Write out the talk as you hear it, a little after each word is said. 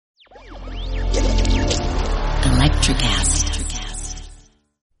NutriCast.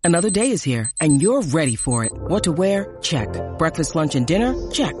 Another day is here, and you're ready for it. What to wear? Check. Breakfast, lunch, and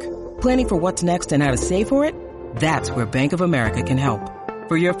dinner? Check. Planning for what's next and how to save for it? That's where Bank of America can help.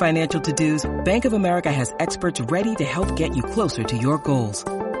 For your financial to-dos, Bank of America has experts ready to help get you closer to your goals.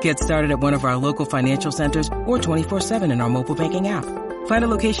 Get started at one of our local financial centers or 24/7 in our mobile banking app. Find a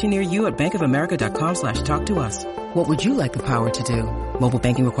location near you at bankofamerica.com/talktous. What would you like the power to do? Mobile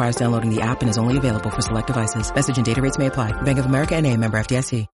banking requires downloading the app and is only available for select devices. Message and data rates may apply. Bank of America NA, member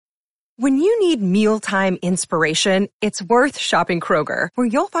FDIC. When you need mealtime inspiration, it's worth shopping Kroger, where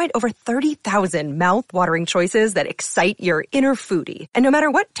you'll find over 30,000 mouth-watering choices that excite your inner foodie. And no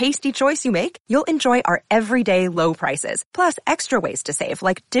matter what tasty choice you make, you'll enjoy our everyday low prices, plus extra ways to save,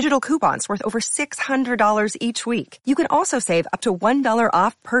 like digital coupons worth over $600 each week. You can also save up to $1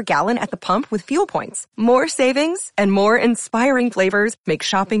 off per gallon at the pump with fuel points. More savings and more inspiring flavors make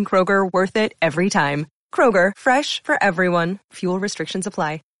shopping Kroger worth it every time. Kroger, fresh for everyone. Fuel restrictions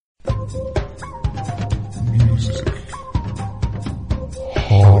apply. Music,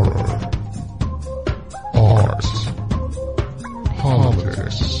 horror, art,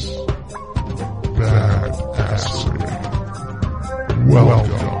 politics, badassery.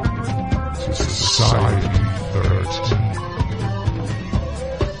 Welcome to Society 13.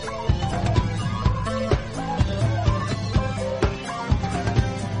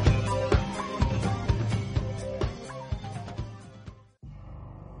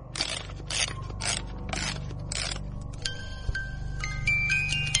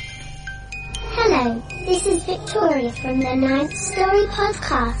 Hello, this is Victoria from the Ninth Story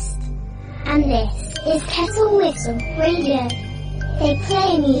Podcast, and this is Kettle Whistle Radio. They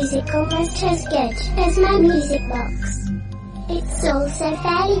play music almost as good as my music box. It's also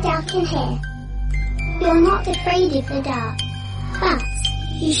fairly dark in here. You're not afraid of the dark, but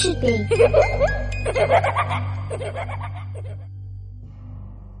you should be.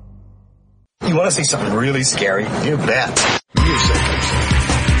 You want to see something really scary? You bet. Music,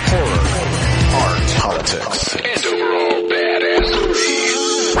 horror, art, politics, and overall badassery.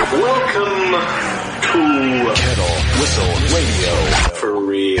 Welcome to Kettle Whistle Radio. For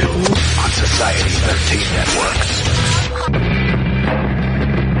real. On Society 13 Networks.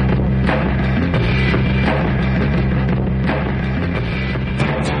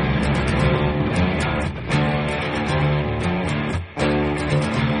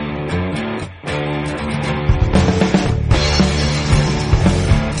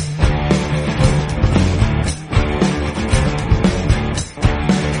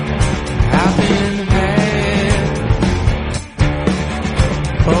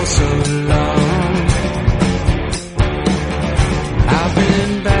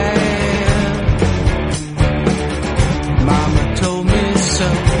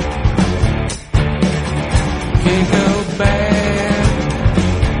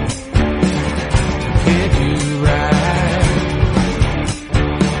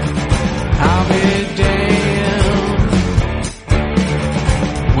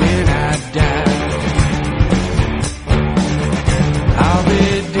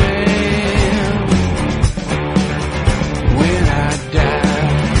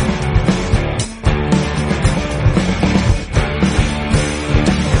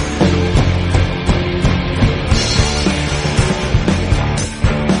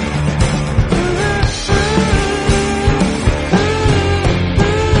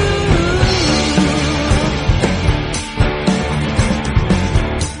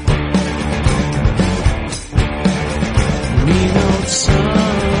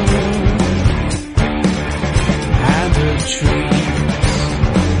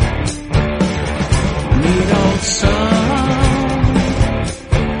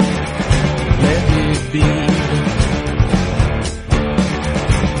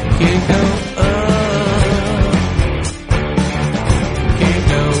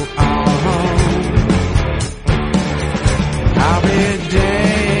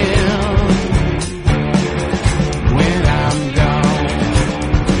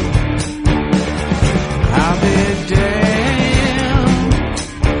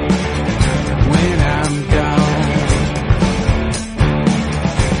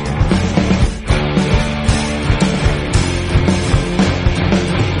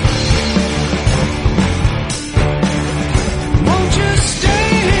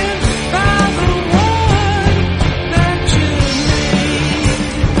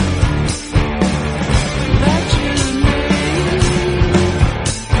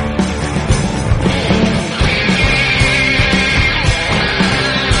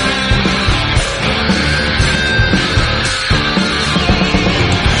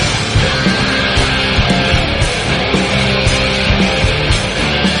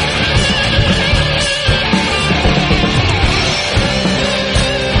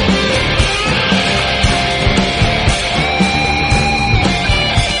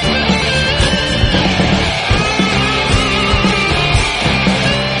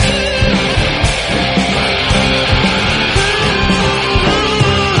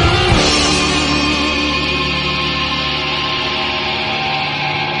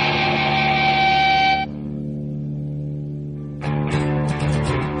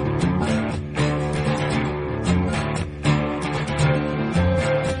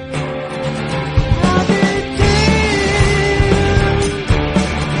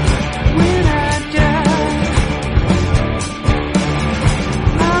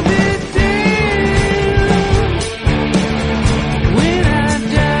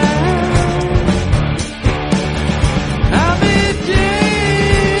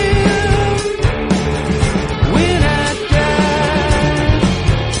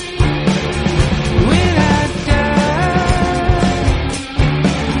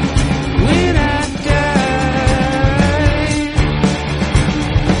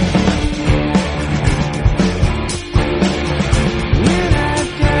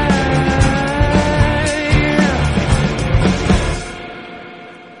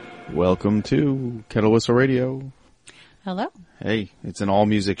 Welcome to Kettle Whistle Radio. Hello. Hey, it's an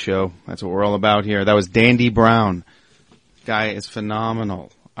all-music show. That's what we're all about here. That was Dandy Brown. Guy is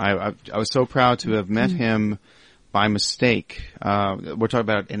phenomenal. I was so proud to have met him by mistake. We're talking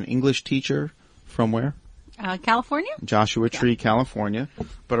about an English teacher from where? California? Joshua Tree, California,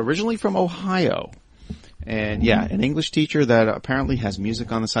 but originally from Ohio. And yeah, an English teacher that apparently has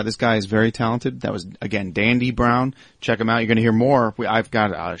music on the side. This guy is very talented. That was, again, Dandy Brown. Check him out. You're going to hear more. I've got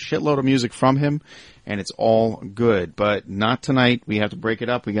a shitload of music from him, and it's all good. But not tonight. We have to break it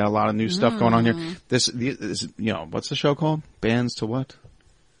up. We got a lot of new stuff going on here. This, you know, what's the show called? Bands to what?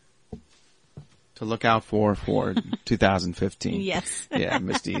 To look out for 2015. Yes. Yeah,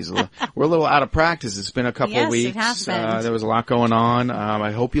 Misty's we're a little out of practice. It's been a couple of weeks. It has been. There was a lot going on.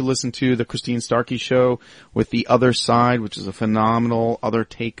 I hope you listened to the Christine Starkey show with The Other Side, which is a phenomenal other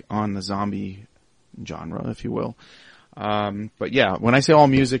take on the zombie genre, if you will. But yeah, when I say all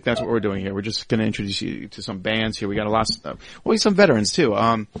music, that's what we're doing here. We're just going to introduce you to some bands here. We got a lot of stuff. Well, some veterans too.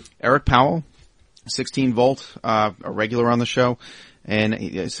 Eric Powell, 16 Volt, a regular on the show.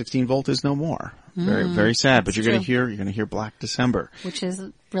 And 16 Volt is no more. Very, very sad. But you're going to hear Black December, which is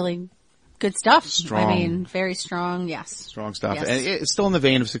really good stuff. Strong. I mean, very strong. Yes. Strong stuff. Yes. And it's still in the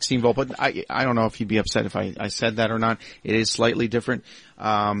vein of 16 Volt, but I don't know if he'd be upset if I said that or not. It is slightly different.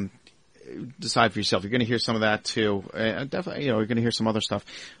 Decide for yourself. You're going to hear some of that too. Definitely, you know, you're going to hear some other stuff.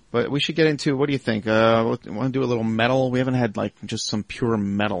 But we should get into, what do you think? Want to do a little metal? We haven't had like just some pure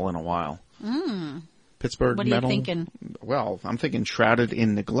metal in a while. Pittsburgh what are metal. You thinking? Well, I'm thinking Shrouded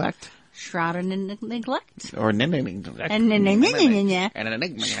in Neglect. Shrouded in Neglect? Or Neglect.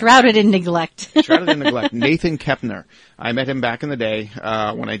 Shrouded in Neglect. Shrouded in Neglect. Nathan Kepner. I met him back in the day,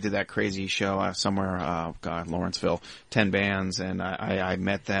 when I did that crazy show, somewhere, Lawrenceville, 10 bands, and I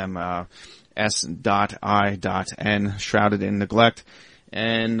met them, S.I.N, Shrouded in Neglect.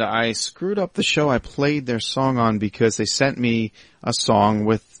 And I screwed up the show I played their song on because they sent me a song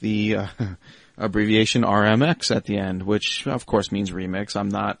with the, abbreviation RMX at the end, which of course means remix. I'm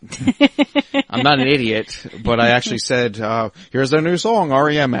not an idiot, but I actually said, here's their new song,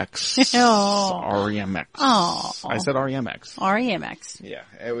 REMX. Oh. REMX. Oh. I said REMX. REMX. Yeah,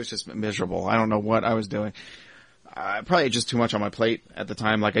 it was just miserable. I don't know what I was doing. Probably just too much on my plate at the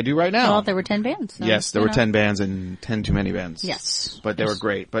time, like I do right now. Well, there were 10 bands. So, yes, there were 10 bands and 10 too many bands. Yes. But they were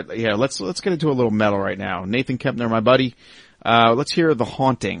great. But yeah, let's get into a little metal right now. Nathan Kepner, my buddy. Let's hear The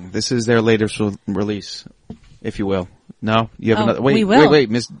Haunting. This is their latest release, if you will. No? You have another? Wait,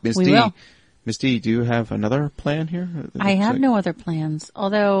 Miss D. Will. Miss D, do you have another plan here? I have no other plans.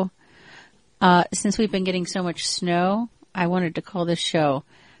 Although, since we've been getting so much snow, I wanted to call this show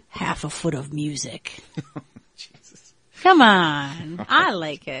Half a Foot of Music. Jesus. Come on. I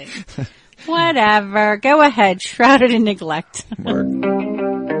like it. Whatever. Go ahead. Shrouded in Neglect. Word.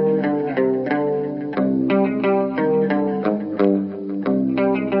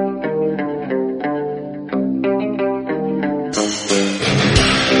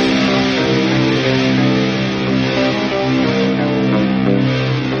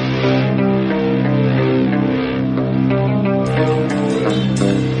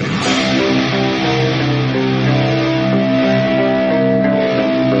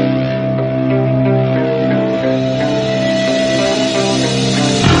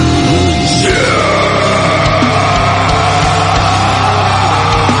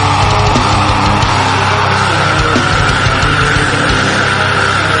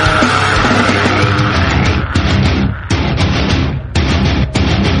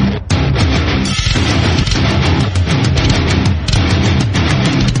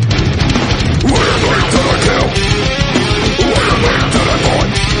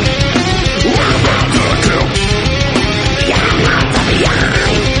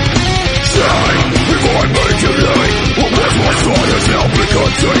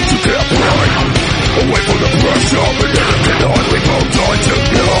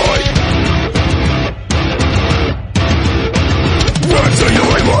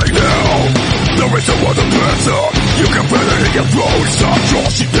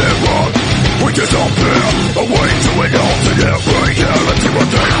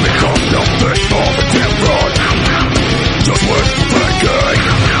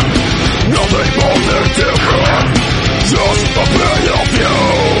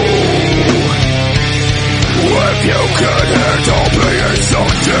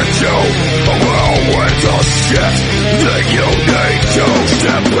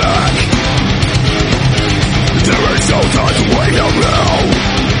 There is no time to wait around.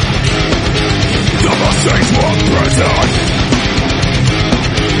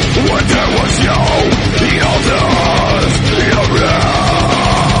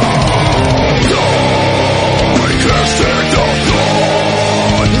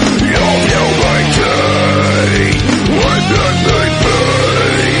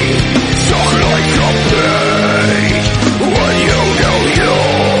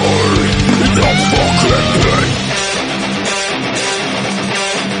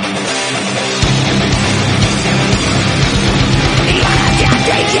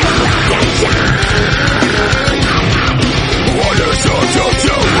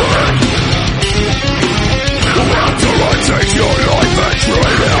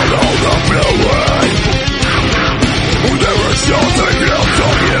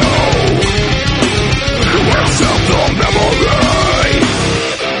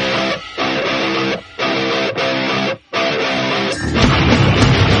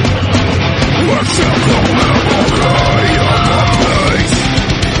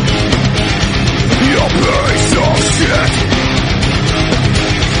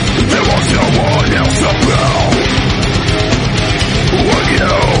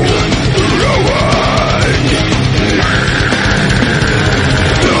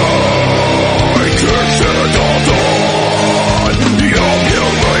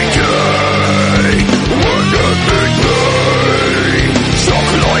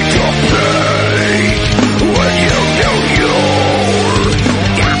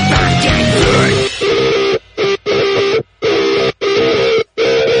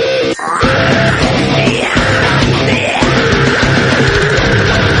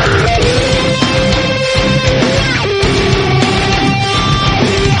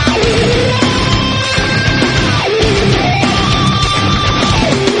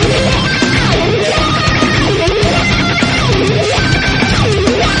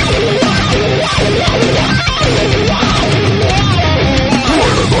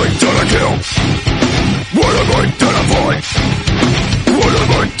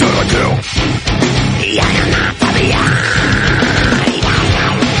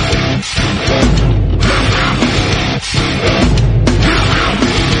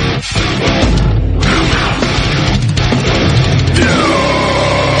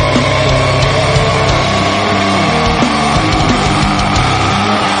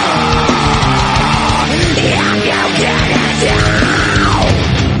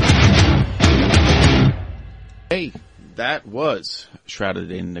 that was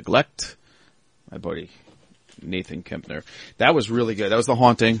Shrouded in Neglect. My buddy Nathan Kempner. That was really good. That was The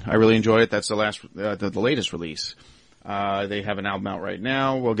Haunting. I really enjoyed it. That's the latest release. They have an album out right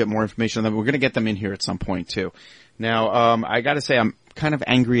now. We'll get more information on them. We're going to get them in here at some point too. Now, I got to say, I'm kind of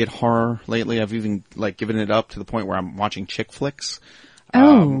angry at horror lately. I've even given it up to the point where I'm watching chick flicks.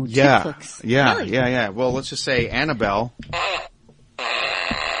 Chick flicks. Yeah, really? yeah. Well, let's just say Annabelle.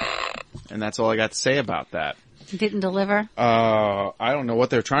 And that's all I got to say about that. Didn't deliver? I don't know what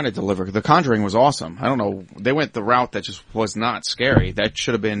they're trying to deliver. The Conjuring was awesome. I don't know. They went the route that just was not scary. That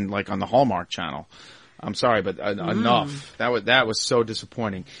should have been on the Hallmark Channel. I'm sorry, but enough. That was so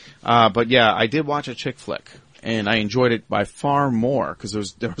disappointing. But yeah, I did watch a chick flick. And I enjoyed it by far more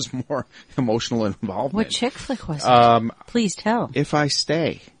because there was more emotional involvement. What chick flick was it? Please tell. If I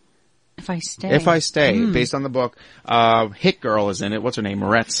Stay. If I Stay. If I Stay, based on the book. Hit Girl is in it. What's her name?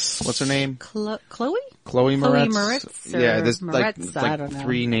 Moretz. What's her name? Chloe? Chloe Moretz. Moretz. Yeah, there's Moretz, I don't know.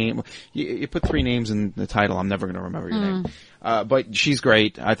 3 names. You put 3 names in the title. I'm never going to remember your name. But she's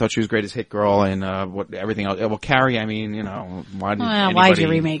great. I thought she was great as Hit Girl and everything else. Well, Carrie, I mean, why'd you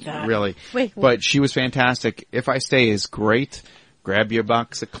remake that? Really? Wait. But she was fantastic. If I Stay is great. Grab your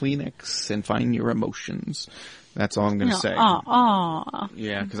box of Kleenex and find your emotions. That's all I'm going to say.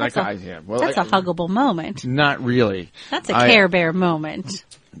 Yeah, because that's a huggable moment. Not really. That's a Care Bear moment.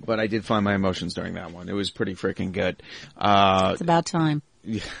 But I did find my emotions during that one. It was pretty freaking good. It's about time.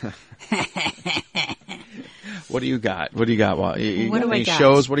 Yeah. What do you got? What do you got? What do I got?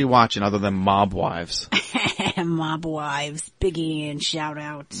 Shows? What are you watching other than Mob Wives? Mob Wives. Biggie and shout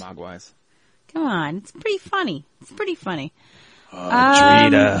out. Mob Wives. Come on. It's pretty funny.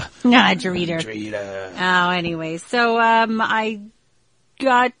 Drita. Drita. Oh, anyway. So, I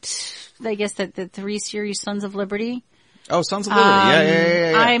got, I guess, the 3 series Sons of Liberty. Oh, Sons of Liberty.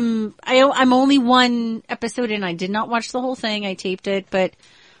 Yeah. I'm only 1 episode in. I did not watch the whole thing. I taped it, but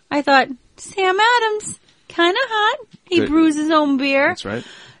I thought, Sam Adams, kind of hot. He brews his own beer. That's right.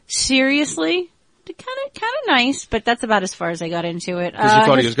 Seriously. Kind of nice, but that's about as far as I got into it. Because you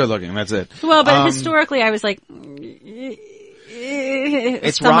thought he was good looking. That's it. Well, but historically, I was like,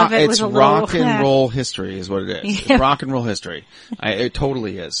 it's rock and roll history is what it is. It's rock and roll history. It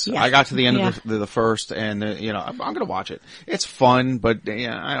totally is. Yeah. I got to the end of the first and, I'm going to watch it. It's fun, but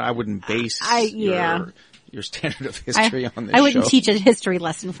I wouldn't base your standard of history on this show. I wouldn't teach a history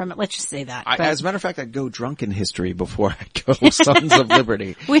lesson from it. Let's just say that. As a matter of fact, I'd go drunk in history before I go Sons of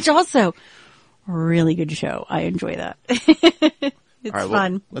Liberty. Which also, really good show. I enjoy that. It's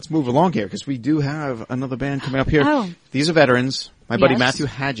fun. Well, let's move along here because we do have another band coming up here. Oh. These are veterans. My buddy Matthew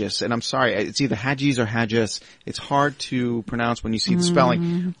Hadges, and I'm sorry, it's either Hadges or Hadges. It's hard to pronounce when you see the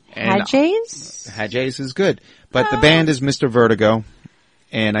spelling. Hadges? Hadges is good. But the band is Mr. Vertigo,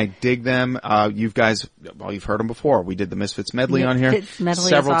 and I dig them. You've heard them before. We did the Misfits medley on here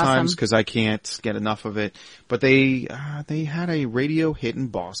several times because I can't get enough of it. But they had a radio hit in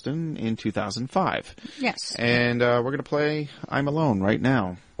Boston in 2005. Yes. And we're going to play I'm Alone right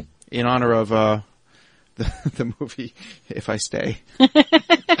now in honor of the movie If I Stay.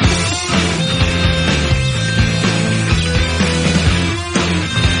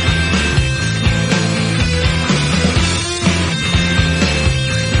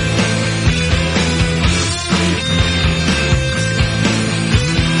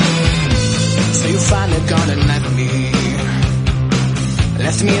 Finally gone and left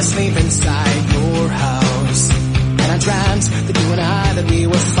me asleep inside your house. And I dreamt that you and I, that we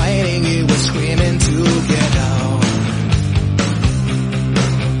were fighting, you were screaming to get out.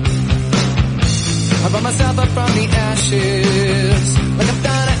 I brought myself up from the ashes, like I've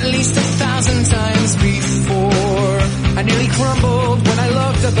done at least 1,000 times before. I nearly crumbled when I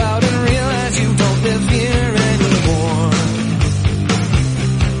looked about and realized you don't live here anymore.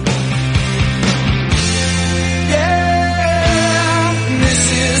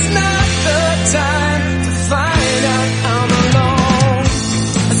 Time to find out I'm alone. I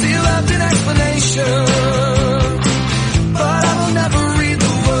still have an explanation, but I will never read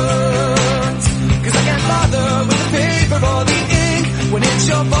the words, 'cause I can't bother with the paper or the ink when it's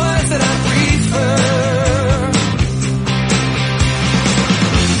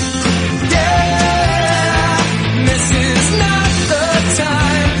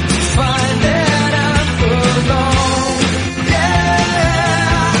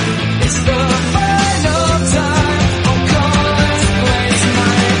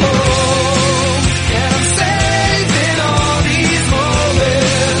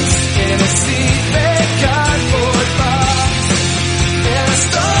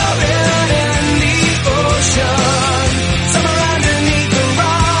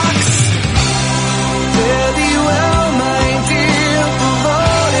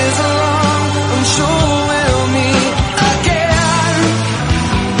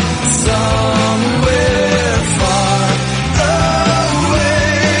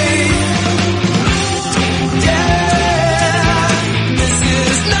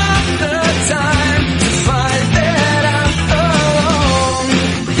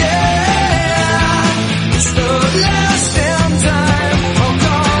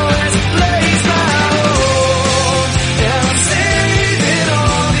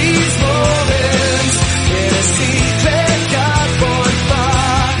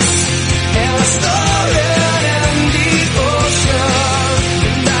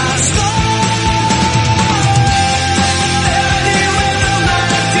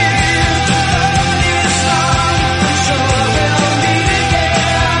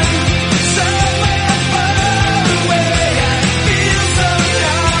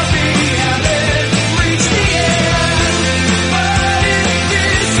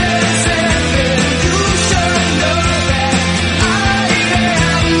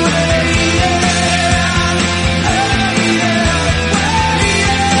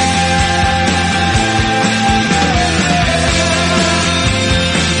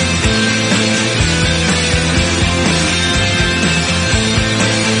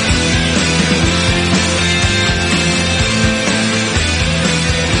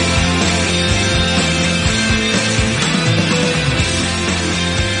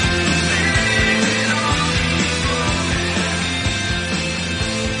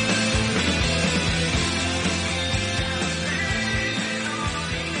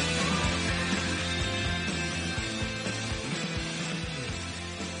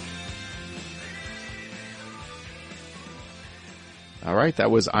right,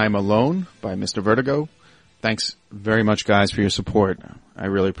 that was I'm Alone by Mr. Vertigo. Thanks very much, guys, for your support. I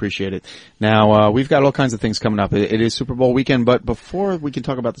really appreciate it. Now, we've got all kinds of things coming up. It is Super Bowl weekend, but before we can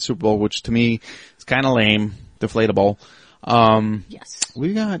talk about the Super Bowl, which to me is kind of lame, deflatable, Yes.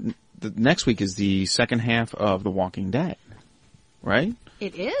 we got, the next week is the second half of The Walking Dead, right?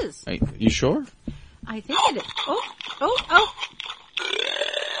 It is. You sure? I think it is. Oh.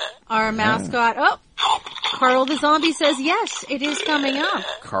 Our mascot. Oh, Carl the Zombie says yes, it is coming up.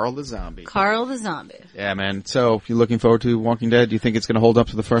 Carl the Zombie. Carl the Zombie. Yeah, man. So, if you're looking forward to Walking Dead, do you think it's going to hold up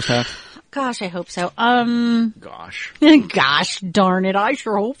to the first half? Gosh, I hope so. Gosh. Gosh darn it, I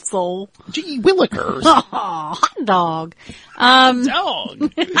sure hope so. Gee willikers. Oh, hot dog. Dog.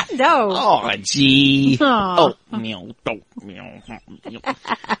 Hot dog. Oh, gee. Aw. Oh, meow, meow.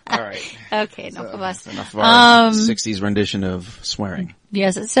 All right. Okay, enough of us. Enough of our 60s rendition of swearing.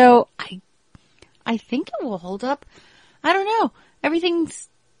 Yes, so I think it will hold up. I don't know. Everything's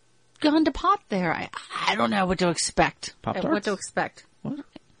gone to pot there. I don't know what to expect. Pop-Tarts? What to expect. What?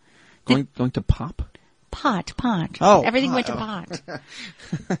 Going to pop? Pot. Oh, Everything pot. went to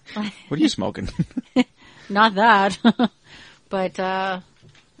pot. What are you smoking? Not that. But,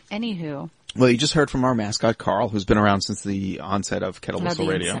 anywho. Well, you just heard from our mascot, Carl, who's been around since the onset of Kettle Whistle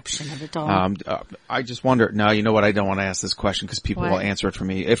the Radio. inception of it all. I just wonder, now you know what, I don't want to ask this question because people What? will answer it for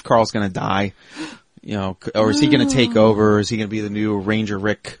me. If Carl's going to die, you know, or is he going to take over? Is he going to be the new Ranger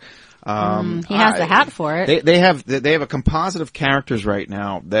Rick? He has the hat for it. They have a composite of characters right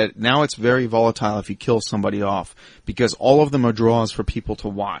now that now it's very volatile if you kill somebody off because all of them are draws for people to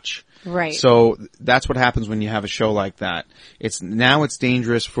watch. Right. So that's what happens when you have a show like that. It's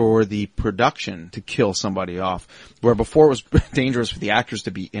dangerous for the production to kill somebody off, where before it was dangerous for the actors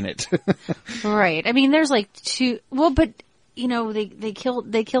to be in it. Right. I mean, there's like two. Well, but you know, they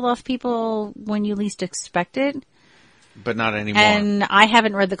kill off people when you least expect it. But not anymore. And I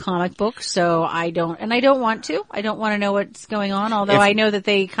haven't read the comic book, so I don't want to. I don't want to know what's going on, although I know that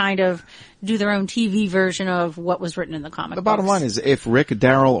they kind of do their own TV version of what was written in the comic book. The bottom line is if Rick,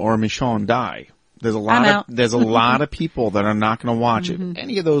 Daryl, or Michonne die, there's a lot of people that are not going to watch it.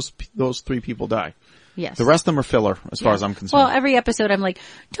 Any of those three people die. Yes. The rest of them are filler, as far as I'm concerned. Well, every episode I'm like,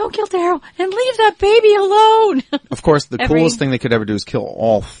 don't kill Daryl and leave that baby alone. Of course, the coolest thing they could ever do is kill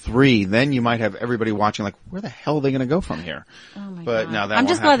all three. Then you might have everybody watching like, where the hell are they going to go from here? Oh my but God. no, that I'm won't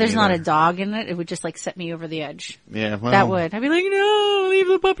just glad happen there's not either. a dog in it. It would just like set me over the edge. Yeah, well, That would. I'd be like, no, leave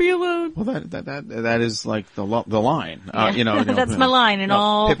the puppy alone. Well, that is like the line. Yeah. You know, That's my line in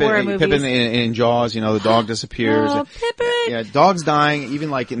all Pippin, horror movies. Pippin in Jaws, you know, the dog disappears. Oh, Pippin. Yeah, dogs dying, even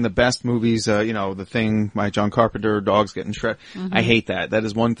like in the best movies, you know, The Thing by John Carpenter, dogs getting shredded. I hate that. That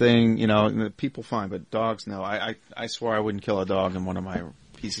is one thing, you know, and people fine, but dogs, no. I swore I wouldn't kill a dog in one of my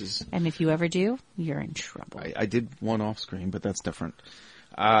pieces. And if you ever do, you're in trouble. I did one off screen, but that's different.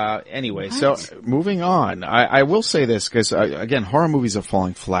 Anyway, so moving on. I will say this, because again, horror movies are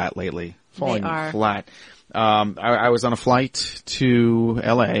falling flat lately. Falling flat. I was on a flight to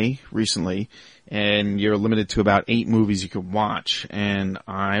LA recently, and you're limited to about 8 movies you could watch, and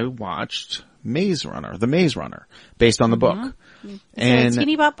I watched Maze Runner, based on the book. It's a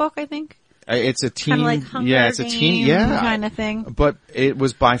teeny bop book, I think. It's a teen, kind of like Hunger it's a teen, kind of thing. But it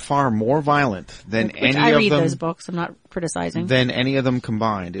was by far more violent than Which any of them. I read those books. I'm not criticizing. Than any of them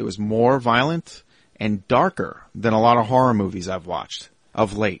combined. It was more violent and darker than a lot of horror movies I've watched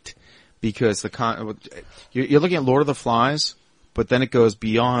of late. Because you're looking at Lord of the Flies, but then it goes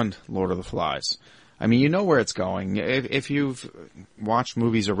beyond Lord of the Flies. I mean, you know where it's going. If you've watched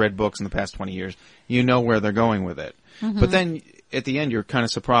movies or read books in the past 20 years, you know where they're going with it. But then at the end, you're kind of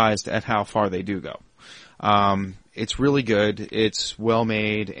surprised at how far they do go. It's really good. It's well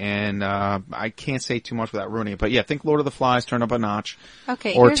made, and I can't say too much without ruining it. But yeah, think Lord of the Flies, turn up a notch.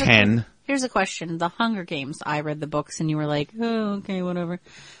 Okay. Or 10. Here's a question. The Hunger Games, I read the books, and you were like, oh, okay, whatever.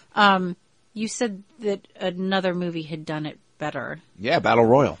 You said that another movie had done it better. Yeah, Battle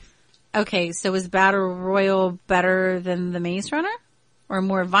Royal. Okay, so is Battle Royal better than The Maze Runner? Or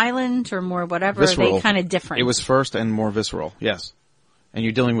more violent, or more whatever? Visceral. Are they kind of different? It was first and more visceral, yes. And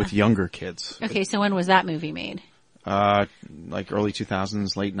you're dealing with younger kids. Okay, so when was that movie made? Like early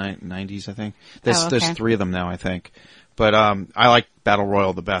 2000s, late 90s, I think. There's 3 of them now, I think. But I like Battle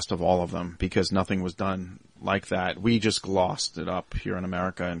Royal the best of all of them because nothing was done like that. We just glossed it up here in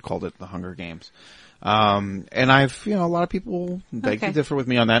America and called it the Hunger Games. And a lot of people beg to differ with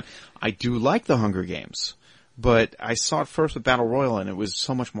me on that. I do like the Hunger Games, but I saw it first with Battle Royal and it was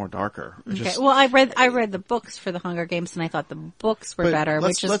so much more darker. Okay. Well, I read the books for the Hunger Games and I thought the books were better,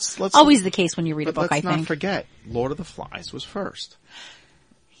 which is let's always the case when you read a book, I think. Let's not forget, Lord of the Flies was first.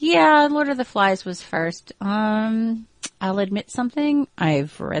 Yeah, Lord of the Flies was first. I'll admit something.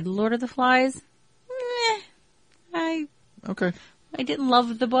 I've read Lord of the Flies. I didn't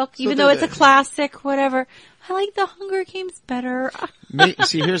love the book, even though it's a classic, whatever. I like the Hunger Games better.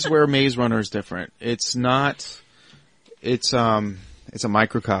 See, here's where Maze Runner is different. It's not, it's a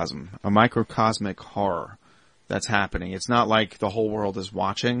microcosmic horror that's happening. It's not like the whole world is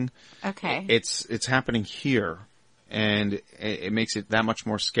watching. Okay. It's happening here, and it makes it that much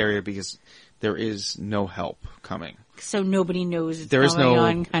more scarier because there is no help coming. So nobody knows it's there is going no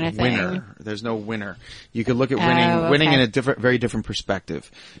on kind of winner. thing. There's no winner. You could look at Oh, winning okay. in a very different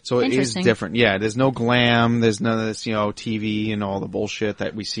perspective. So it is Interesting. different. Yeah, there's no glam. There's none of this, TV and all the bullshit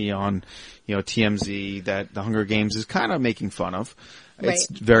that we see on, TMZ that the Hunger Games is kind of making fun of. It's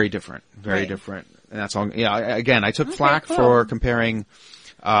Right. very different. Very Right. different. And that's all. Yeah, again, I took Okay, flack cool. for comparing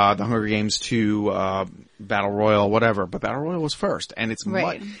the Hunger Games to Battle Royale, whatever. But Battle Royale was first, and it's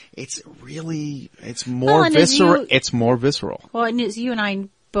Right. it's more Well, and as visceral. you- It's more visceral. Well, and as you and I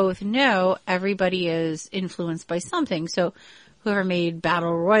both know, everybody is influenced by something. So whoever made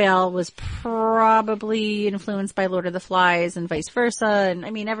Battle Royale was probably influenced by Lord of the Flies and vice versa. And I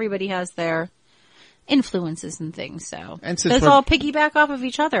mean, everybody has their influences and things. So And since those we're- all piggyback off of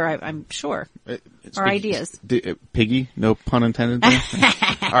each other, I'm sure. Our ideas. Piggy, no pun intended there.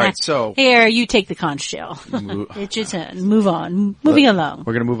 All right, so Here, you take the conch shell. It's your turn. Move on. Moving along.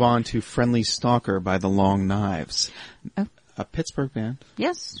 we're going to move on to Friendly Stalker by the Long Knives. Oh. A Pittsburgh band.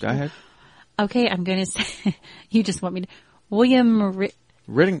 Yes. Go ahead. Okay, I'm going to say, you just want me to, William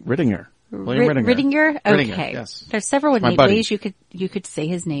Rittinger. William Rittinger. Rittinger? Rittinger, Okay. yes. There's several My buddy. ways you could say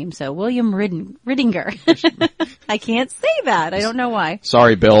his name. So William Rittinger. I can't say that. I don't know why.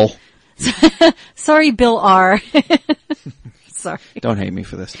 Sorry, Bill. Sorry, Bill R. Sorry. Don't hate me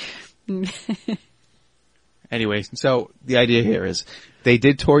for this. Anyway, so the idea here is they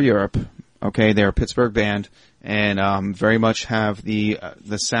did tour Europe. Okay, they're a Pittsburgh band and very much have the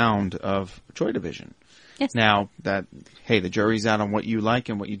sound of Joy Division. Yes. Now that the jury's out on what you like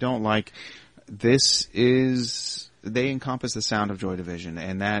and what you don't like. They encompass the sound of Joy Division,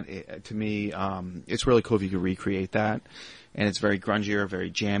 and that to me, it's really cool if you could recreate that. And it's very grungier,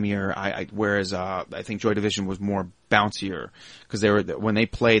 very jammier. Whereas I think Joy Division was more bouncier because when they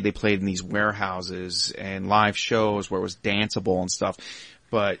played in these warehouses and live shows where it was danceable and stuff.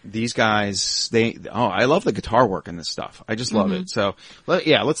 But these guys, I love the guitar work in this stuff. I just love it. So,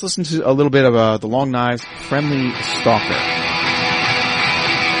 let's listen to a little bit of the Long Knives, Friendly Stalker.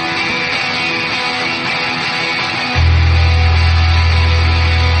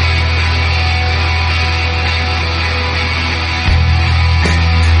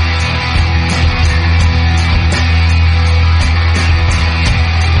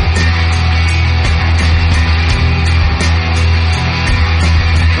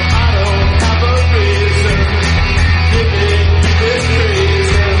 Living this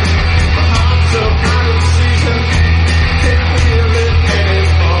crazy, my heart's so out of season.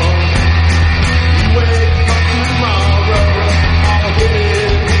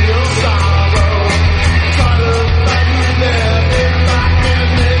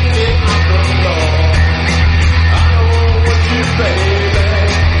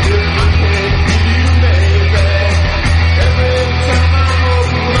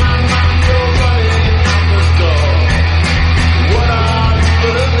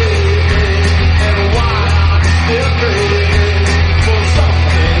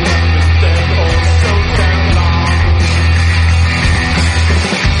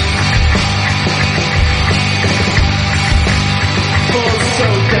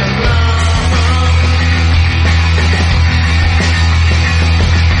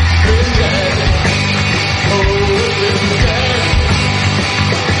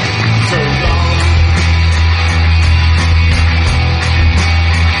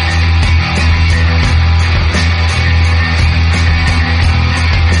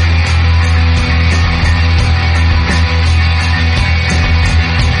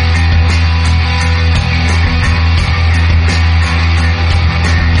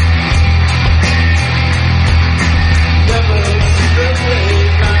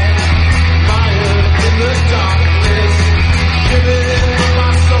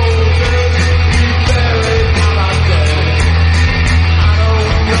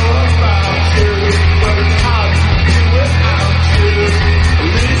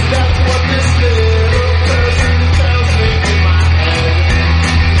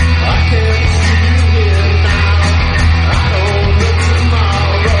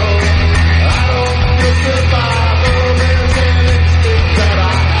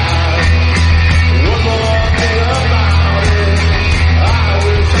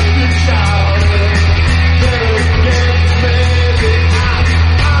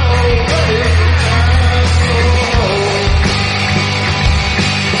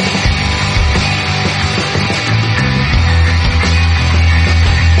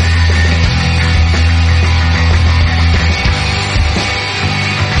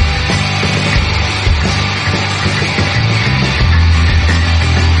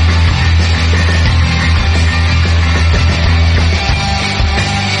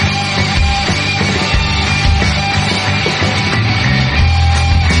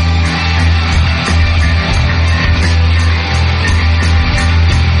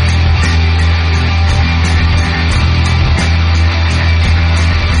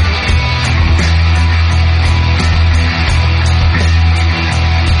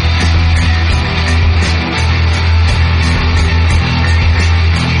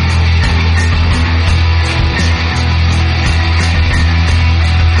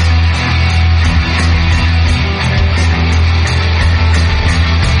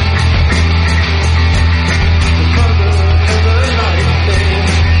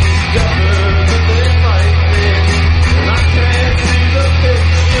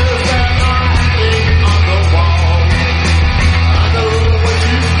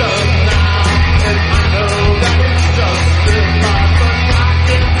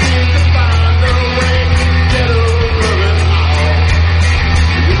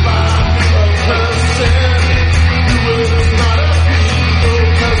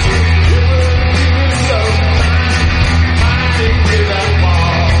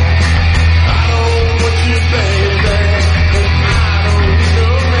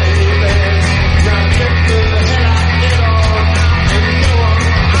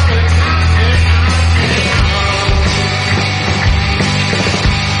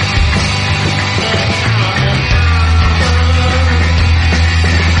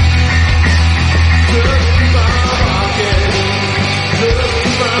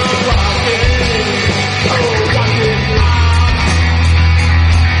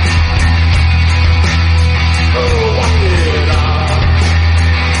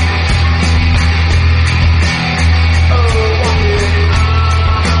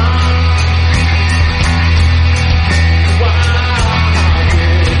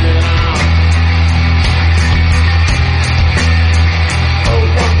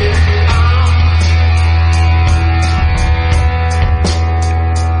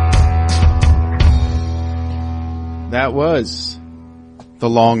 That was The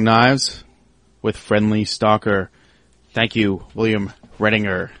Long Knives with Friendly Stalker. Thank you, William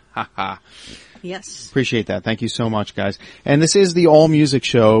Redinger. Haha. Yes. Appreciate that. Thank you so much, guys. And this is the All Music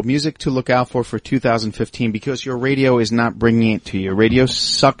Show. Music to look out for 2015 because your radio is not bringing it to you. Radio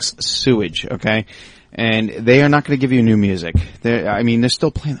sucks sewage, okay? And they are not going to give you new music. They're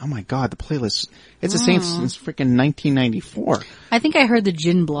still playing. Oh my God, the playlist. It's the same since freaking 1994. I think I heard the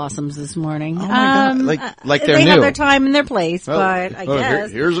Gin Blossoms this morning. Oh my God. Like they're they new. have their time and their place, but I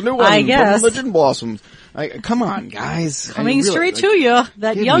guess. Here's a new one I guess. from the Gin Blossoms. Come on, guys. Coming straight to you,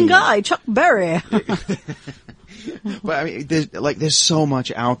 that young guy, Chuck Berry. But there's so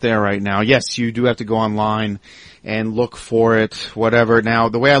much out there right now. Yes, you do have to go online and look for it, whatever. Now,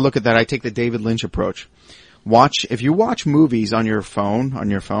 the way I look at that, I take the David Lynch approach. If you watch movies on your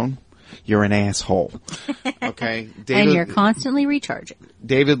phone, you're an asshole. Okay? And you're constantly recharging.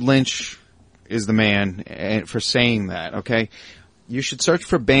 David Lynch is the man for saying that, okay? You should search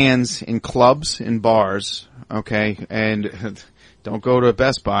for bands in clubs, in bars, okay? And don't go to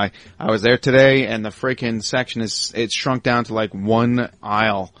Best Buy. I was there today and the freaking section it's shrunk down to like one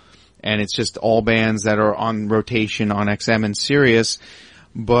aisle. And it's just all bands that are on rotation on XM and Sirius.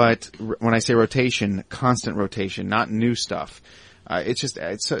 But when I say rotation, constant rotation, not new stuff. It's just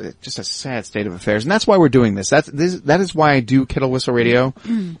a sad state of affairs. And that's why we're doing this. That is why I do Kettle Whistle Radio.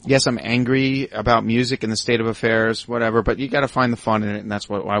 Yes, I'm angry about music and the state of affairs, whatever, but you gotta find the fun in it, and that's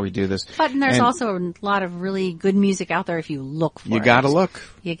why we do this. But there's also a lot of really good music out there if you look for it. You gotta look.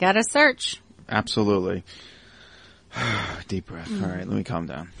 You gotta search. Absolutely. Deep breath. All right, let me calm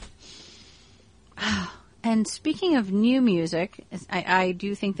down. And speaking of new music, I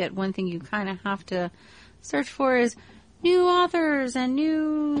do think that one thing you kind of have to search for is new authors and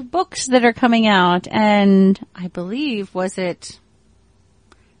new books that are coming out. And I believe, was it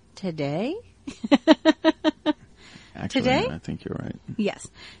today? Actually, today? I think you're right. Yes.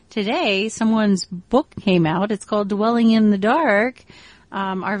 Today, someone's book came out. It's called Dwelling in the Dark.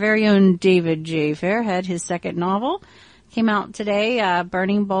 Our very own David J. Fairhead, his second novel, came out today,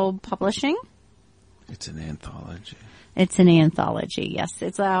 Burning Bulb Publishing. It's an anthology. It's an anthology, yes.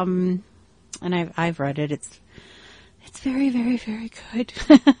 It's, and I've read it. It's very, very, very good.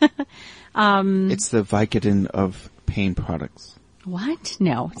 It's the Vicodin of pain products. What?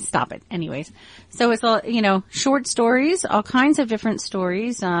 No, stop it. Anyways. So it's all, short stories, all kinds of different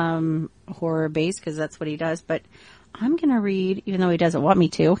stories, horror based, cause that's what he does, but I'm gonna read, even though he doesn't want me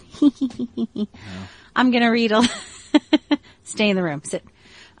to, I'm gonna read stay in the room, sit.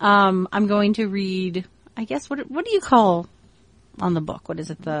 I'm going to read, I guess, what do you call on the book? What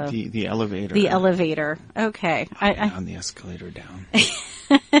is it? The elevator. The elevator. Okay. On the escalator down.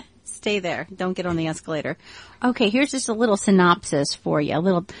 Stay there. Don't get on the escalator. Okay. Here's just a little synopsis for you. A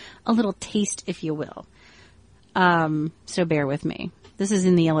little taste, if you will. So bear with me. This is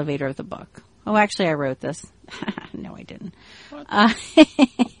in the elevator of the book. Oh, actually I wrote this. No, I didn't.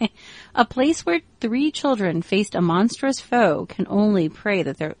 A place where 3 children faced a monstrous foe can only pray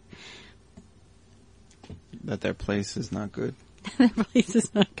that their place is not good. Their place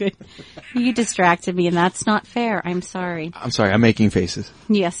is not good. You distracted me, and that's not fair. I'm sorry. I'm sorry. I'm making faces.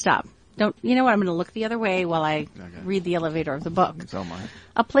 Yeah, stop. Don't. You know what? I'm going to look the other way while I read the elevator of the book. So am I.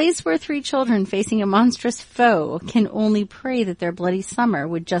 A place where 3 children facing a monstrous foe can only pray that their bloody summer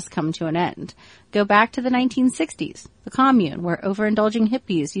would just come to an end. Go back to the 1960s, the commune, where overindulging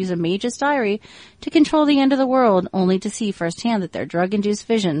hippies use a mage's diary to control the end of the world, only to see firsthand that their drug-induced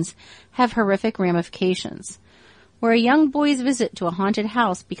visions have horrific ramifications. Where a young boy's visit to a haunted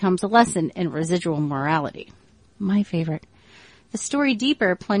house becomes a lesson in residual morality. My favorite. The story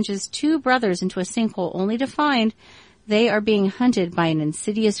deeper plunges 2 brothers into a sinkhole only to find they are being hunted by an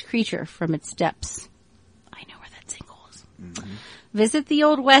insidious creature from its depths. I know where that sinkhole is. Mm-hmm. Visit the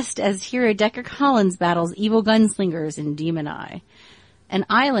Old West as hero Decker Collins battles evil gunslingers in Demon Eye. An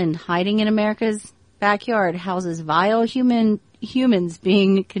island hiding in America's backyard houses vile humans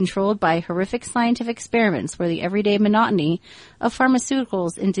being controlled by horrific scientific experiments where the everyday monotony of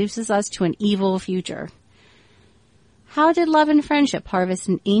pharmaceuticals induces us to an evil future. How did love and friendship harvest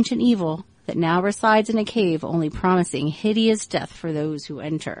an ancient evil that now resides in a cave, only promising hideous death for those who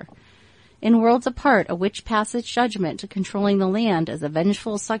enter? In Worlds Apart, a witch passes judgment to controlling the land as a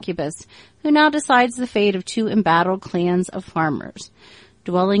vengeful succubus who now decides the fate of 2 embattled clans of farmers.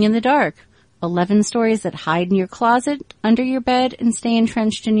 Dwelling in the Dark, 11 stories that hide in your closet, under your bed, and stay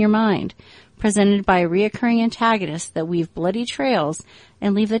entrenched in your mind, presented by reoccurring antagonists that weave bloody trails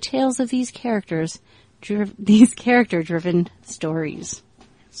and leave the tales of these character-driven stories.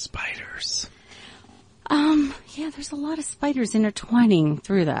 Spiders. Yeah, there's a lot of spiders intertwining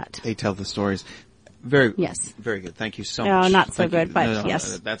through that. They tell the stories. Very, Yes. very good. Thank you so No, much. not so Thank you. good, but No,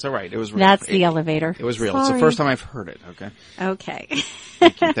 yes. That's all right. It was real. That's the elevator. It was real. It's the Sorry. first time I've heard it, okay? Okay.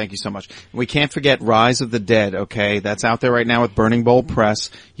 Thank you so much. We can't forget Rise of the Dead, okay? That's out there right now with Burning Bowl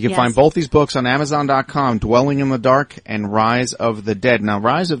Press. You can Yes. find both these books on Amazon.com, Dwelling in the Dark and Rise of the Dead. Now,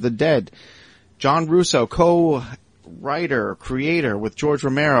 Rise of the Dead, John Russo, co-writer, creator with George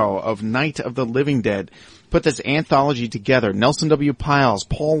Romero of Night of the Living Dead, put this anthology together. Nelson W. Piles,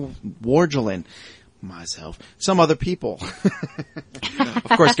 Paul Wargelin, myself, some other people. Of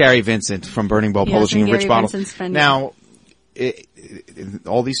course, Gary Vincent from Burning Bowl Yes, Publishing and and Rich Gary Bottle. Vincent's friend. Now,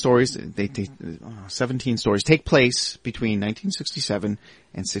 all these stories, 17 stories take place between 1967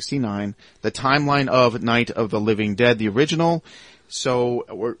 and 69. The timeline of Night of the Living Dead, the original. So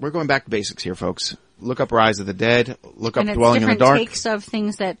we're going back to basics here, folks. Look up Rise of the Dead. Look up And it's Dwelling in the different Dark. takes of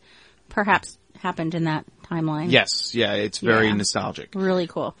things that perhaps happened in that timeline. Yes, yeah, it's very Yeah. nostalgic. Really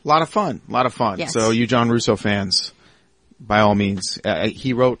cool. A lot of fun. Yes. So you John Russo fans, by all means,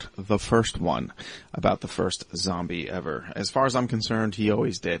 he wrote the first one about the first zombie ever. As far as I'm concerned, he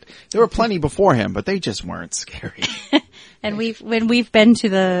always did. There were plenty before him, but they just weren't scary. And when we've been to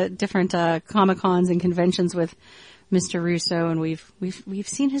the different Comic-Cons and conventions with Mr. Russo, and we've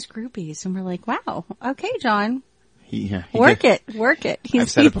seen his groupies, and we're like, wow, okay, John, work it. I've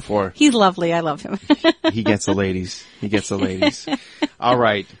said it before. He's lovely. I love him. He gets the ladies. All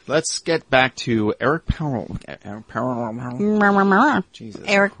right, let's get back to Eric Powell. Jesus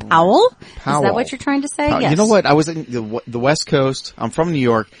Eric Christ. Powell? Is Powell. that what you're trying to say? Yes. You know what? I was in the West Coast. I'm from New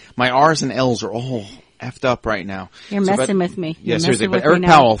York. My R's and L's are all effed up right now. You're messing with me. Yeah, You're seriously. messing But with me Eric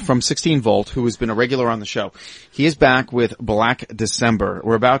now. Powell from 16 Volt, who has been a regular on the show, he is back with Black December.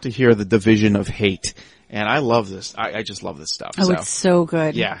 We're about to hear the Division of Hate. And I love this. I just love this stuff. Oh, it's so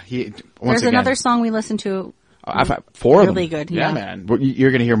good. Yeah. There's another song we listened to. I've had 4 of them. Really good, yeah. man.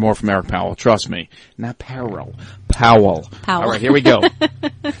 You're going to hear more from Eric Powell. Trust me. Not Powell. All right, here we go.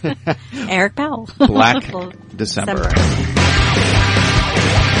 Eric Powell. Black December.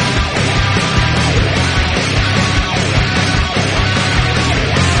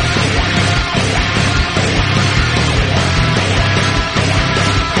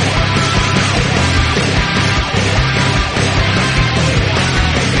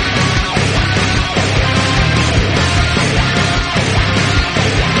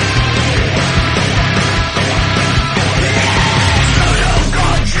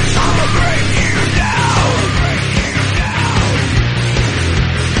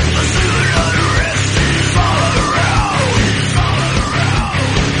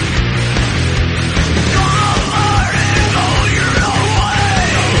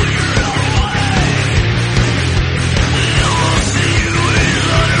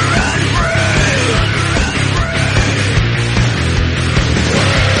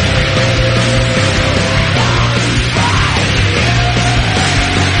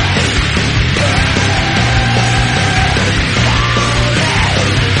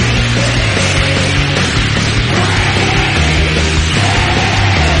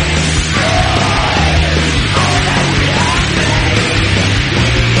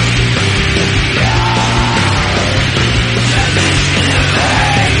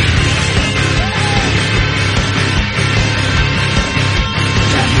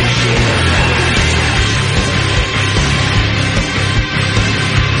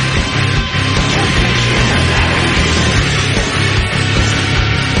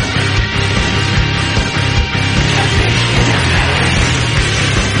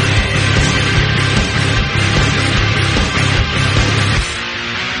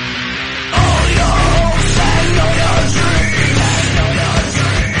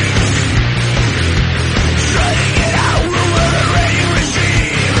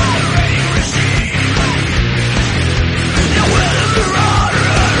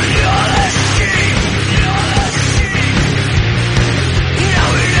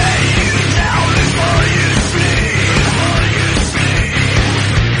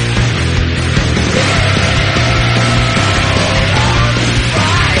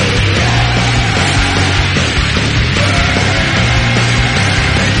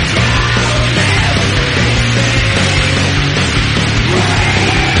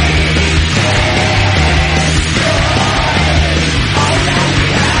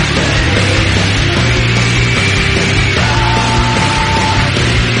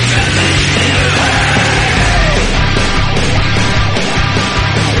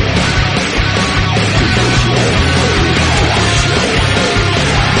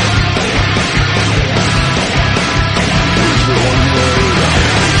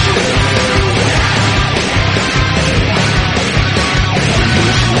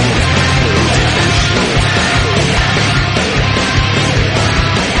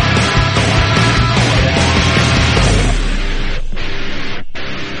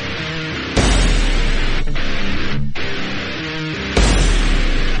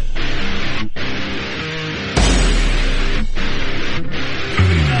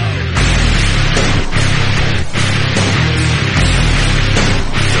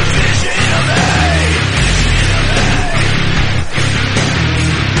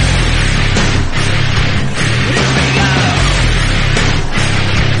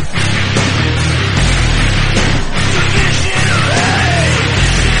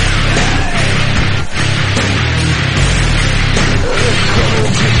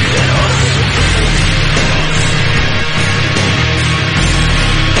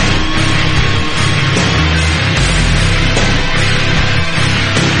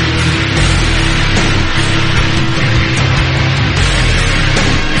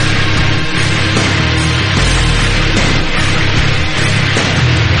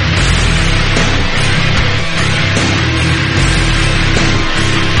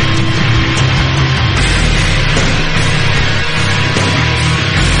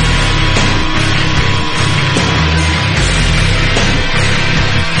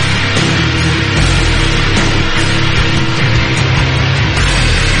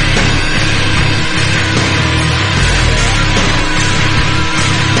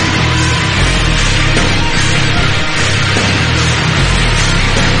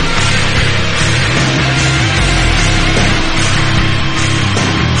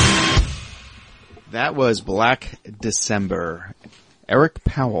 that was Black December. Eric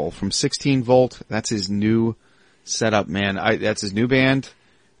Powell from 16 Volt. That's his new setup, man. That's his new band.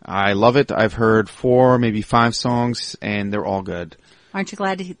 I love it. I've heard 4, maybe 5 songs, and they're all good. Aren't you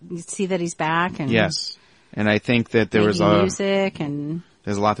glad to see that he's back? And yes. And I think that there was music and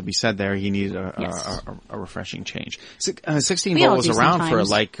there's a lot to be said there. He needed a refreshing change. 16 Volt was around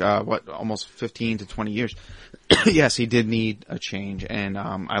for almost 15 to 20 years. Yes, he did need a change, and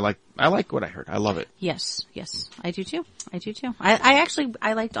I like what I heard. I love it. Yes, I do too.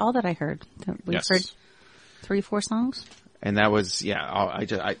 I liked all that I heard. We heard 3-4 songs. And that was,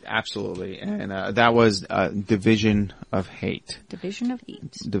 I absolutely. And, that was, Division of Hate. Division of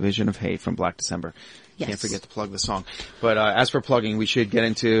Hate. Division of Hate from Black December. Yes. Can't forget to plug the song. But, as for plugging, we should get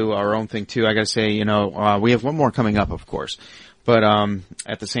into our own thing too. I gotta say, we have one more coming up, of course. But,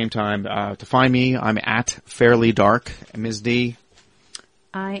 at the same time, to find me, I'm at Fairly Dark, Ms. D.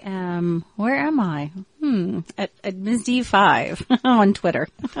 I am, where am I? At Ms. D5 on Twitter.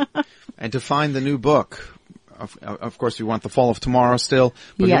 And to find the new book, of course, we want The Fall of Tomorrow still,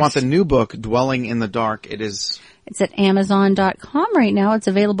 but if you want the new book, Dwelling in the Dark, it's at Amazon.com right now. It's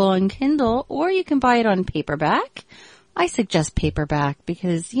available on Kindle, or you can buy it on paperback. I suggest paperback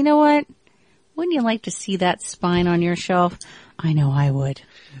because, you know what? Wouldn't you like to see that spine on your shelf? I know I would.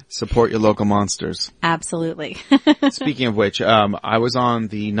 Support your local monsters. Absolutely. Speaking of which, I was on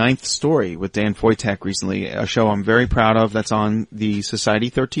the 9th Story with Dan Foytek recently, a show I'm very proud of that's on the Society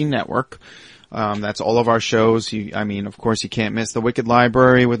 13 network. That's all of our shows. Of course, you can't miss The Wicked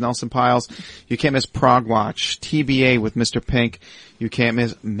Library with Nelson Piles. You can't miss Prog Watch, TBA with Mr. Pink. You can't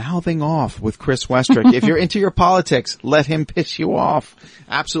miss Mouthing Off with Chris Westrick. If you're into your politics, let him piss you off.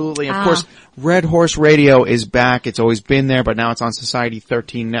 Absolutely. Of course, Red Horse Radio is back. It's always been there, but now it's on Society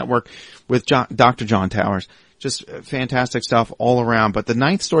 13 network with Dr. John Towers. Just fantastic stuff all around. But the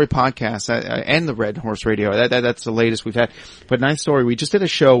 9th Story podcast and the Red Horse Radio, that's the latest we've had. But 9th Story, we just did a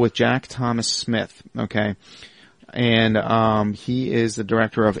show with Jack Thomas Smith, okay? And he is the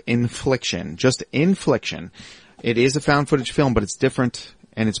director of Infliction. Just Infliction. It is a found footage film, but it's different,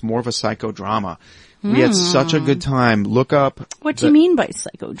 and it's more of a psychodrama. We had such a good time. Look up. What do you mean by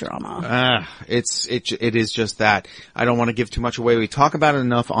psychodrama? It is just that. I don't want to give too much away. We talk about it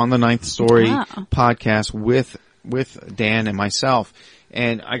enough on the 9th Story podcast with Dan and myself.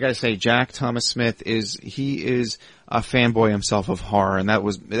 And I gotta say, Jack Thomas Smith is a fanboy himself of horror, and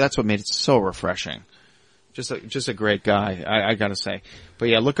that's what made it so refreshing. Just a great guy, I gotta say. But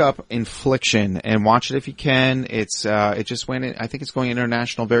yeah, look up Infliction and watch it if you can. It just went in, I think it's going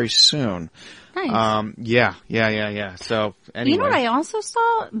international very soon. Nice. Yeah. So anyway. You know what I also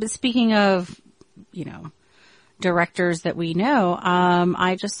saw? Speaking of, directors that we know,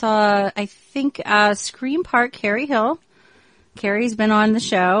 I just saw, I think, Scream Park, Carrie Hill. Carrie's been on the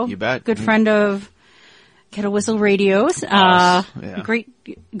show. You bet. Good friend of Kettle Whistle Radio's. Great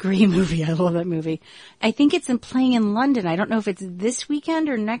movie. I love that movie. I think it's playing in London. I don't know if it's this weekend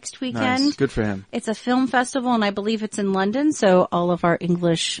or next weekend. Nice. Good for him. It's a film festival, and I believe it's in London. So all of our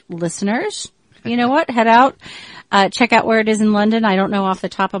English listeners, you know what? Head out. Check out where it is in London. I don't know off the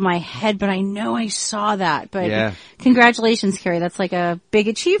top of my head, but I know I saw that. But congratulations, Carrie. That's like a big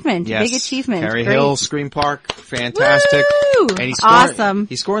achievement. Yes. Big achievement. Carrie Great. Hill, Scream Park, fantastic. Woo! And he's awesome.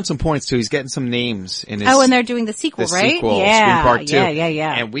 He's scoring some points too. He's getting some names in his. Oh, and they're doing the sequel, right? Sequel, yeah, Scream Park 2.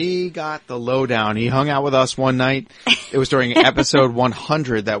 Yeah. And we got the lowdown. He hung out with us one night. It was during episode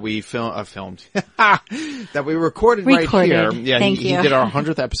 100 that we filmed. That we recorded right here. Yeah, Thank you. He did our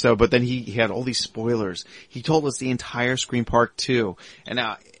 100th episode, but then he had all these spoilers. He told us the entire Scream Park 2. And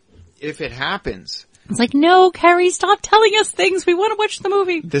now, if it happens, it's like, no, Carrie, stop telling us things. We want to watch the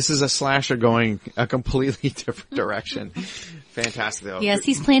movie. This is a slasher going a completely different direction. Fantastic, though. Yes,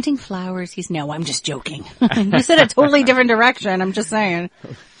 he's planting flowers. No, I'm just joking. You said a totally different direction. I'm just saying.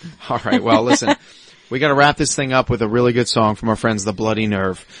 All right. Well, listen, we got to wrap this thing up with a really good song from our friends, The Bloody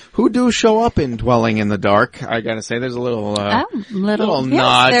Nerve, who do show up in Dwelling in the Dark. I got to say, there's a little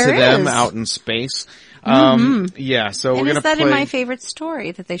nod to them out in space. Yeah, so we're going to play. Is that in my favorite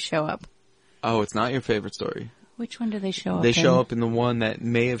story that they show up? Oh, it's not your favorite story. Which one do they show up in? They show up in the one that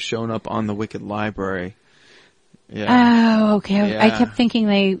may have shown up on The Wicked Library. Yeah. Oh, okay. Yeah. I kept thinking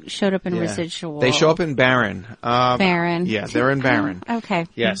they showed up in Residual. They show up in Baron. Baron. Yeah, they're in Baron. Okay.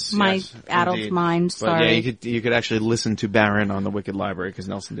 Yes. My adult mind, sorry. But yeah, you could actually listen to Baron on The Wicked Library because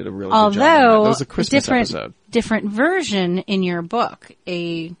Nelson did a really good job. Although, that was a Christmas episode. Different version in your book.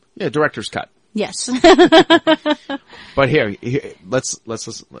 Director's cut. Yes. But here, let's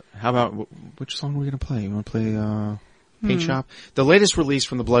listen. How about, which song are we going to play? You want to play, Paint Shop. The latest release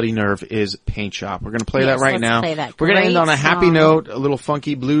from the Bloody Nerve is Paint Shop. We're going to play that right let's now. play that We're going to end great on a happy song. note, a little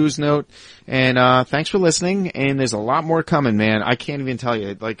funky blues note. And thanks for listening. And there's a lot more coming, man. I can't even tell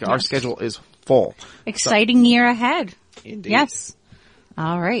you. Like, our schedule is full. Exciting year ahead. Indeed. Yes.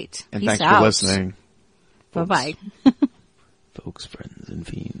 All right. And Peace thanks out. for listening. Bye-bye. Folks, friends, and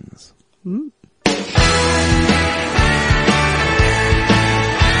fiends.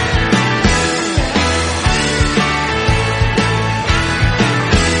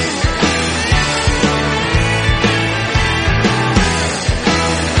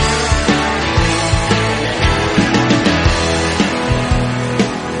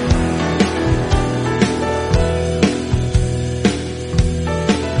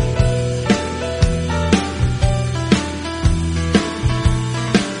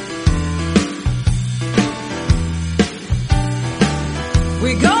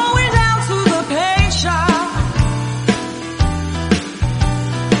 We're going down to the paint shop.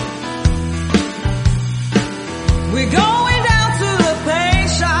 We're going down to the paint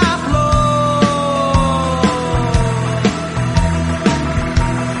shop floor.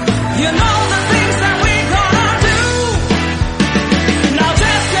 You know the things that we're gonna do. Now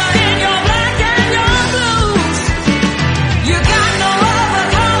just get in your black and your blues. You got no other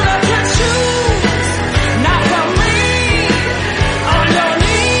color to choose. Not from me. On your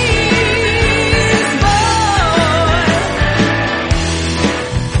knees, boy.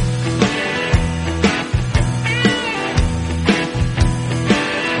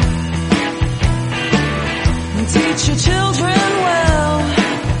 And teach your children well.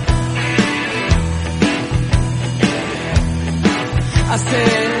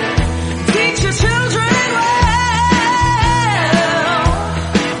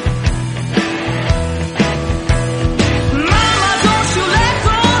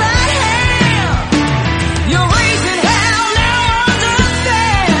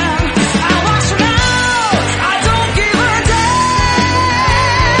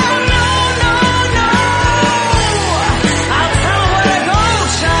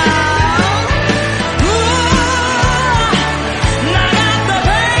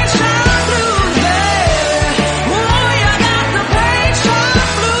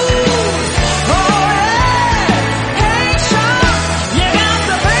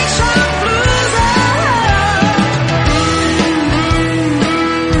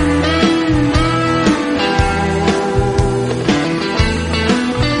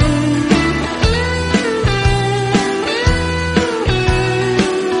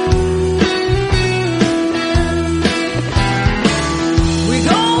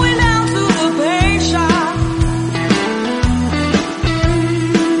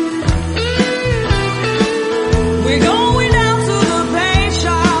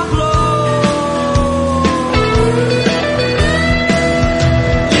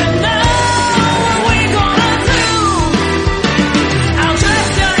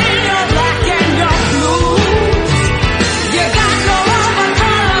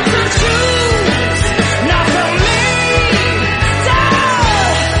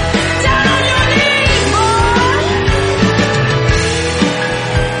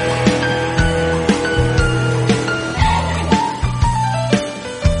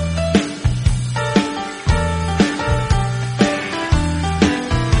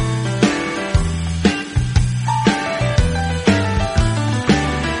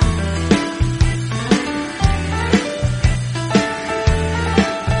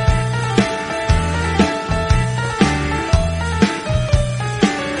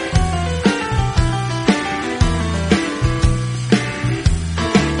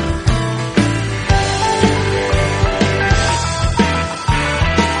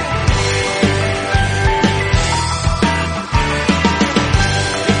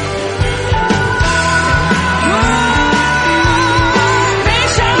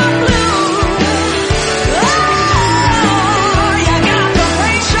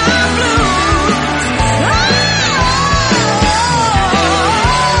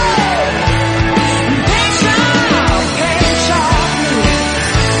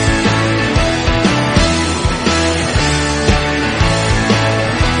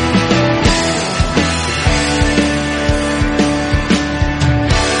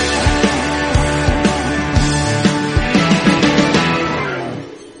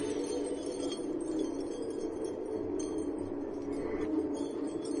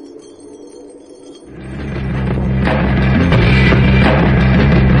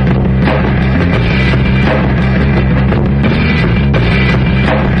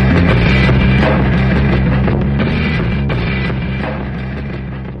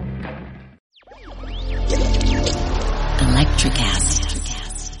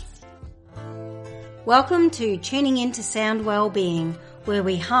 Electricast. Welcome to Tuning Into Sound Wellbeing, where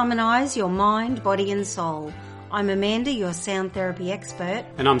we harmonise your mind, body and soul. I'm Amanda, your sound therapy expert.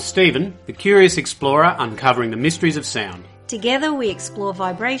 And I'm Stephen, the curious explorer uncovering the mysteries of sound. Together we explore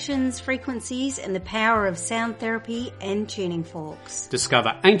vibrations, frequencies and the power of sound therapy and tuning forks.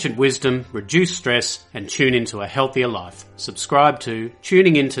 Discover ancient wisdom, reduce stress and tune into a healthier life. Subscribe to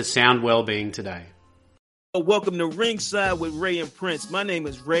Tuning Into Sound Wellbeing today. Welcome to Ringside with Ray and Prince. My name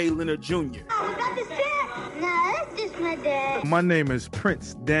is Ray Leonard Jr. Oh, is that the set? No, that's just my dad. My name is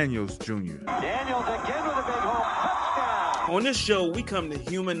Prince Daniels Jr. Daniels again with a big home touchdown. On this show, we come to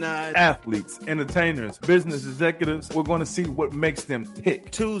humanize athletes, entertainers, business executives. We're going to see what makes them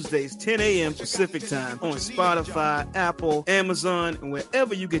tick. Tuesdays, 10 a.m. Pacific time on Spotify, Apple, Amazon, and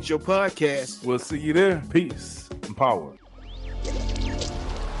wherever you get your podcasts. We'll see you there. Peace and power.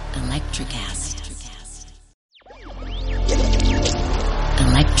 Electricast.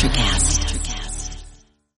 Electricast.